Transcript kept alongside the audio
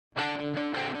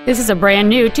This is a brand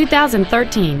new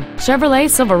 2013 Chevrolet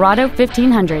Silverado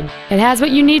 1500. It has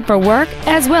what you need for work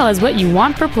as well as what you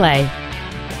want for play.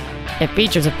 It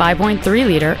features a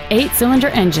 5.3-liter 8-cylinder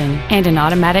engine and an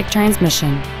automatic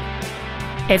transmission.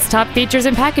 Its top features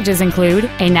and packages include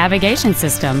a navigation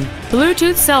system,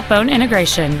 Bluetooth cell phone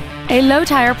integration, a low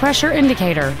tire pressure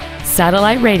indicator,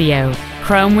 satellite radio,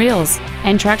 chrome wheels,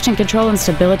 and traction control and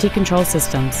stability control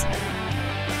systems.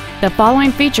 The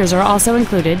following features are also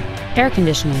included: air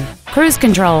conditioning, cruise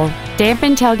control,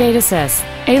 dampened tailgate assist,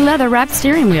 a leather-wrapped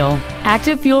steering wheel,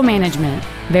 active fuel management,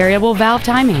 variable valve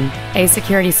timing, a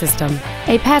security system,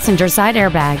 a passenger side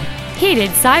airbag,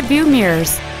 heated side view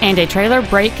mirrors, and a trailer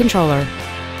brake controller.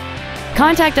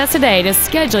 Contact us today to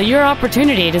schedule your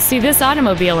opportunity to see this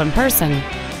automobile in person.